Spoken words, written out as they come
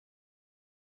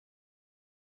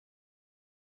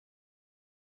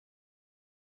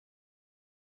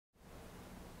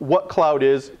what cloud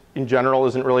is in general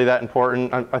isn't really that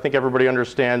important. I think everybody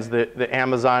understands that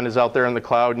Amazon is out there in the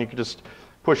cloud, and you can just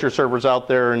push your servers out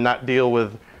there and not deal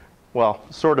with, well,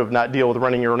 sort of not deal with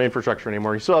running your own infrastructure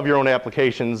anymore. You still have your own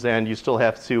applications, and you still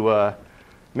have to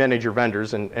manage your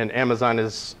vendors, and Amazon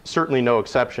is certainly no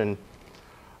exception.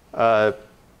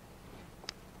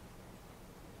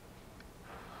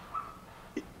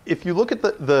 If you look at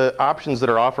the options that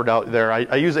are offered out there,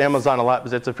 I use Amazon a lot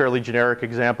because it's a fairly generic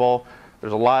example.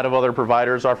 There's a lot of other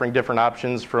providers offering different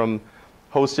options, from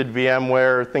hosted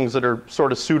VMware, things that are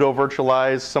sort of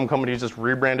pseudo-virtualized. Some companies just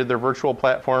rebranded their virtual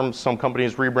platforms. Some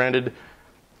companies rebranded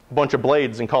a bunch of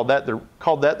blades and called that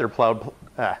their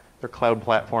cloud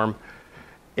platform.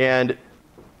 And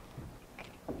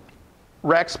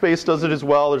Rackspace does it as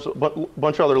well. There's a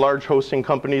bunch of other large hosting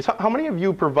companies. How many of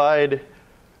you provide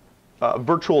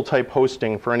virtual type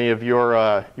hosting for any of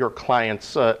your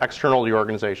clients external to your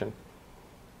organization?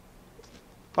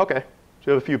 Okay,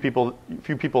 so you have a few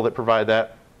people that provide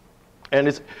that. And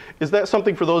is that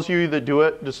something for those of you that do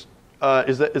it? Just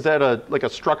is that like a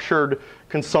structured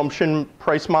consumption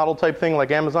price model type thing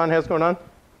like Amazon has going on?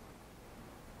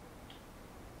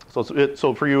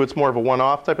 So for you, it's more of a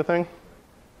one-off type of thing?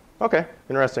 Okay,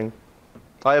 interesting.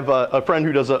 I have a friend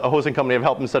who does a hosting company. I've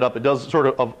helped him set up. It does sort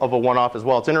of a one-off as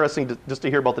well. It's interesting just to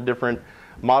hear about the different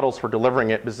models for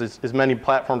delivering it, because as many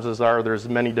platforms as there are, there's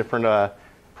many different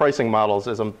pricing models,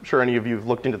 as I'm sure any of you have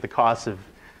looked into the costs have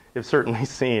certainly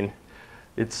seen.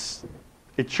 It's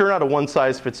sure not a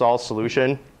one-size-fits-all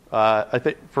solution. I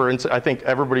think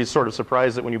everybody's sort of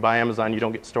surprised that when you buy Amazon, you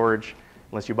don't get storage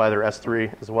unless you buy their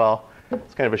S3 as well.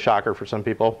 It's kind of a shocker for some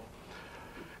people.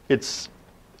 It's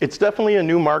definitely a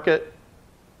new market.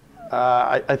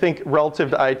 I think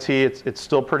relative to IT, it's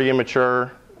still pretty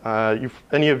immature.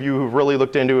 Any of you who've really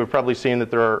looked into it have probably seen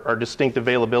that there are distinct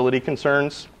availability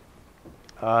concerns.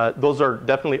 Those are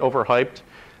definitely overhyped.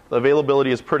 The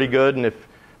availability is pretty good, and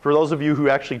for those of you who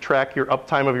actually track your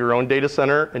uptime of your own data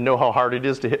center and know how hard it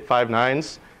is to hit 5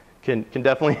 nines, can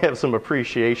definitely have some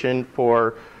appreciation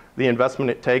for the investment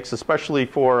it takes, especially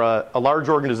for a large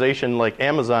organization like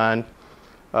Amazon.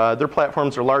 Their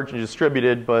platforms are large and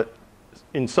distributed, but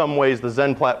in some ways the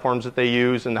Zen platforms that they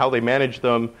use and how they manage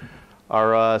them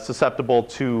are susceptible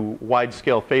to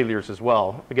wide-scale failures as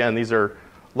well. Again, these are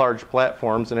large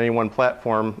platforms, and any one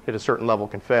platform at a certain level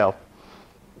can fail.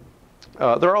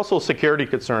 There are also security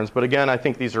concerns, but again, I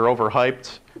think these are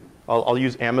overhyped. I'll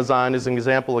use Amazon as an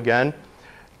example again.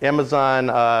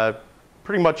 Amazon,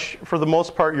 pretty much for the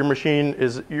most part, your machine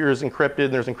is encrypted,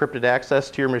 and there's encrypted access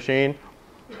to your machine.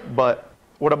 But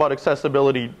what about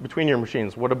accessibility between your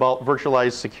machines? What about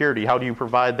virtualized security? How do you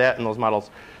provide that in those models?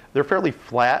 They're fairly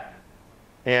flat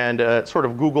and sort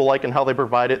of Google-like in how they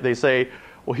provide it. They say,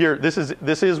 well, here, this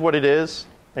is what it is,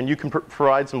 and you can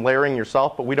provide some layering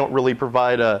yourself, but we don't really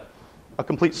provide a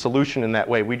complete solution in that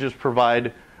way. We just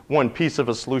provide one piece of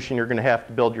a solution you're going to have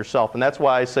to build yourself. And that's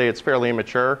why I say it's fairly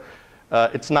immature.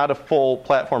 It's not a full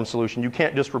platform solution. You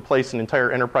can't just replace an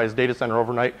entire enterprise data center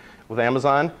overnight with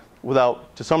Amazon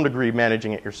without, to some degree,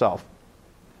 managing it yourself.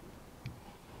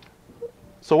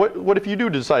 So what if you do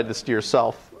decide this to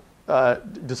yourself,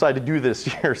 decide to do this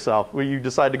to yourself, where you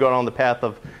decide to go down the path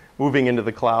of moving into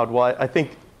the cloud? Well, I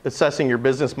think assessing your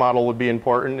business model would be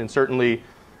important, and certainly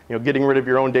getting rid of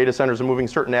your own data centers and moving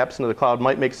certain apps into the cloud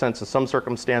might make sense in some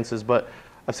circumstances, but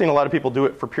I've seen a lot of people do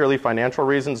it for purely financial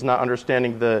reasons, not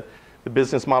understanding the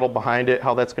business model behind it,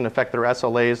 how that's going to affect their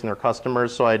SLAs and their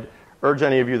customers. So I'd urge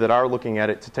any of you that are looking at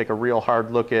it to take a real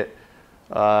hard look at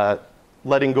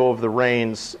letting go of the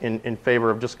reins in favor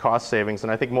of just cost savings.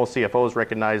 And I think most CFOs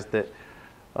recognize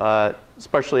that,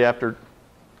 especially after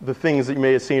the things that you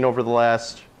may have seen over the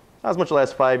last, not as much the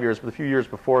last 5 years, but a few years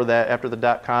before that, after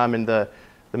the .com and the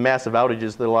massive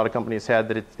outages that a lot of companies had,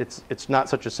 that it's not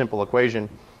such a simple equation.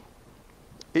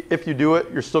 If you do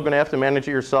it, you're still going to have to manage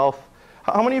it yourself.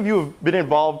 How many of you have been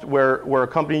involved where a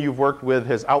company you've worked with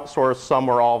has outsourced some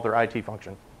or all of their IT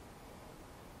function?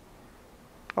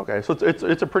 Okay, so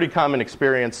it's a pretty common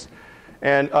experience.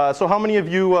 And so how many of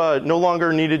you no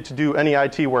longer needed to do any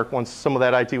IT work once some of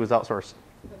that IT was outsourced?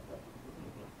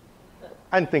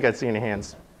 I didn't think I'd see any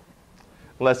hands,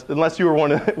 unless you were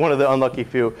one of the unlucky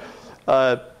few.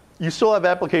 You still have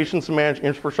applications to manage,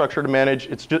 infrastructure to manage.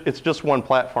 It's just one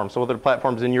platform. So whether the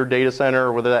platform's in your data center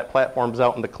or whether that platform's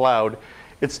out in the cloud,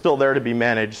 it's still there to be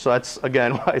managed. So that's,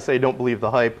 again, why I say don't believe the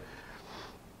hype.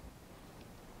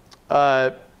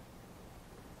 I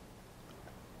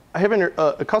have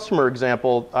a customer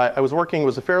example. I was working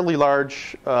with a fairly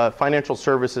large financial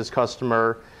services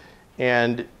customer,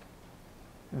 and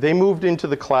they moved into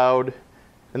the cloud.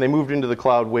 and they moved into the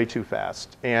cloud way too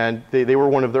fast. And they were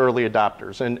one of the early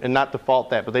adopters, and not to fault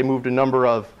that, but they moved a number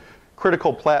of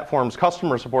critical platforms,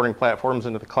 customer supporting platforms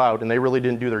into the cloud, and they really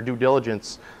didn't do their due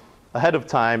diligence ahead of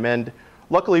time. And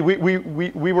luckily,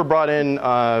 we were brought in,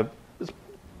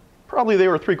 probably they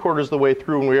were 3/4 of the way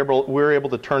through, and we were able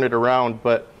to turn it around.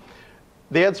 But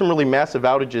they had some really massive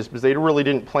outages because they really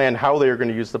didn't plan how they were going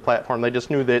to use the platform. They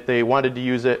just knew that they wanted to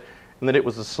use it and that it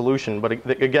was a solution. But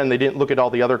again, they didn't look at all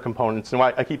the other components. And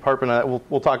I keep harping on that.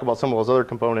 We'll talk about some of those other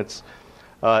components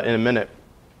in a minute.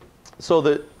 So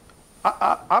the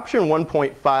option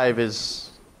 1.5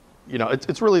 is,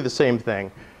 it's really the same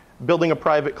thing. Building a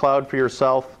private cloud for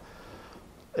yourself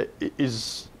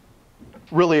is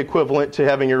really equivalent to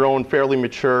having your own fairly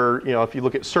mature, if you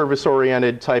look at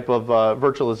service-oriented type of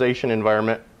virtualization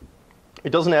environment.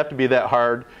 It doesn't have to be that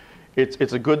hard.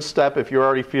 It's a good step if you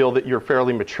already feel that you're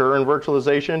fairly mature in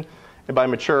virtualization. And by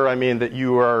mature, I mean that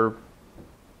you are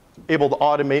able to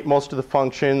automate most of the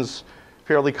functions,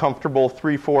 fairly comfortable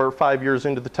 3, 4, 5 years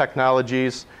into the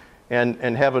technologies,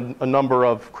 and have a number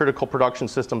of critical production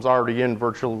systems already in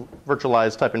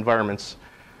virtualized type environments.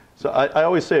 So I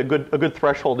always say a good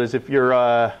threshold is if you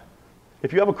have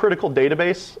a critical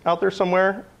database out there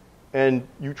somewhere and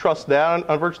you trust that on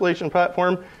a virtualization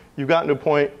platform, you've gotten to a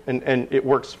point and it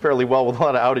works fairly well with a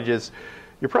lot of outages.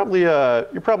 You're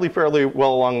probably fairly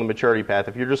well along the maturity path.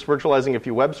 If you're just virtualizing a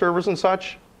few web servers and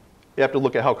such, you have to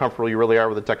look at how comfortable you really are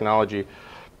with the technology.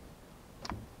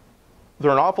 There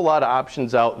are an awful lot of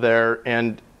options out there,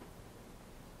 and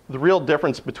the real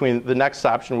difference between the next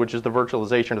option, which is the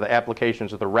virtualization of the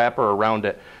applications or the wrapper around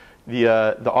it, the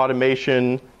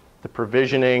automation, the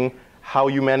provisioning, how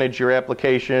you manage your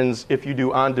applications, if you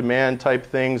do on-demand type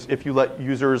things, if you let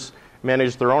users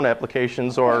manage their own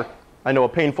applications, or I know a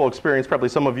painful experience probably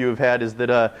some of you have had is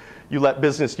that you let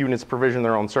business units provision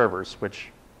their own servers, which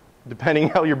depending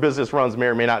how your business runs may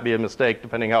or may not be a mistake,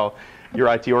 depending how your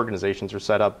IT organizations are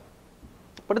set up.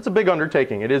 But it's a big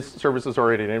undertaking. It is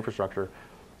services-oriented infrastructure.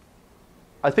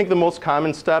 I think the most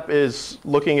common step is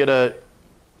looking at a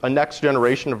next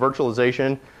generation of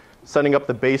virtualization, setting up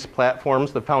the base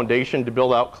platforms, the foundation to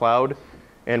build out cloud.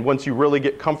 And once you really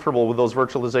get comfortable with those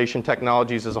virtualization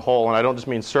technologies as a whole, and I don't just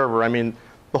mean server, I mean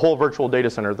the whole virtual data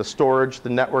center, the storage, the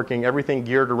networking, everything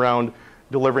geared around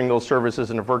delivering those services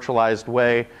in a virtualized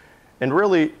way. And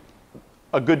really,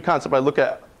 a good concept I look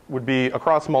at would be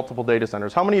across multiple data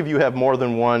centers. How many of you have more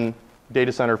than one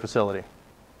data center facility?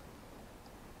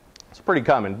 It's pretty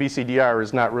common. BCDR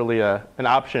is not really an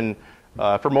option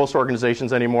for most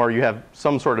organizations anymore. You have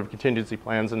some sort of contingency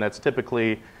plans, and that's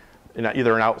typically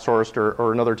either an outsourced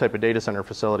or another type of data center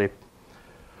facility.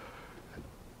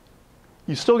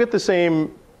 You still get the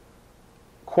same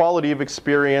quality of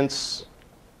experience.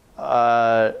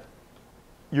 You're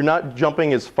not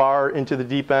jumping as far into the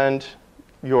deep end.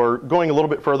 You're going a little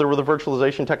bit further with the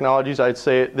virtualization technologies. I'd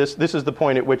say this is the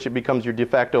point at which it becomes your de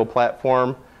facto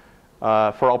platform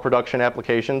for all production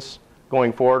applications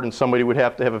going forward, and somebody would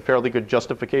have to have a fairly good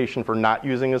justification for not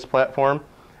using this platform.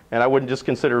 And I wouldn't just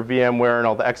consider VMware and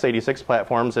all the x86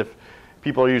 platforms. If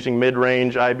people are using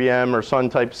mid-range IBM or Sun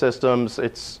type systems,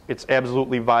 it's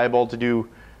absolutely viable to do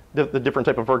the different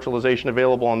type of virtualization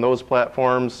available on those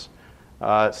platforms.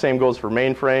 Same goes for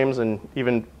mainframes, and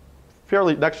even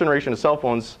fairly next generation of cell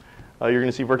phones, you're going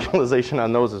to see virtualization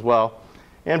on those as well.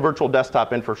 And virtual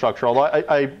desktop infrastructure, although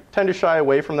I tend to shy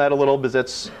away from that a little because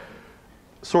it's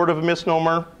sort of a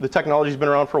misnomer. The technology's been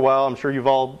around for a while. I'm sure you've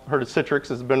all heard of Citrix.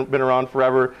 It's been around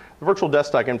forever. The virtual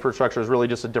desktop infrastructure is really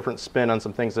just a different spin on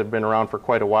some things that have been around for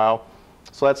quite a while.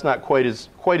 So that's not quite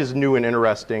as new and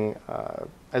interesting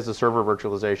as the server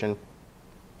virtualization.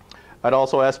 I'd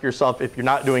also ask yourself, if you're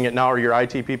not doing it now, are your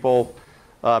IT people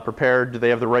prepared? Do they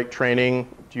have the right training?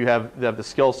 Do you have the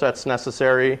skill sets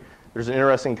necessary? There's an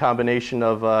interesting combination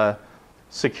of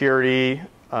security,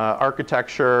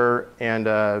 architecture, and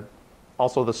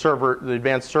also the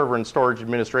advanced server and storage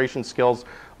administration skills,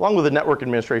 along with the network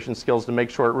administration skills to make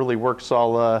sure it really works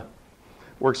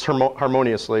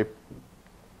harmoniously.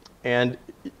 And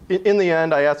in the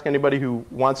end, I ask anybody who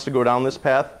wants to go down this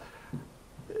path,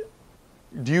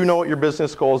 do you know what your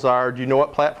business goals are? Do you know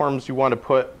what platforms you want to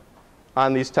put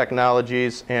on these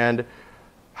technologies? And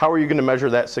how are you going to measure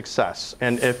that success?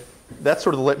 And if that's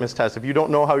sort of the litmus test. If you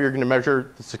don't know how you're going to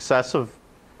measure the success of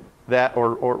that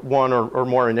or one or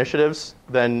more initiatives,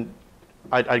 then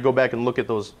I'd go back and look at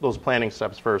those planning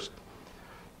steps first.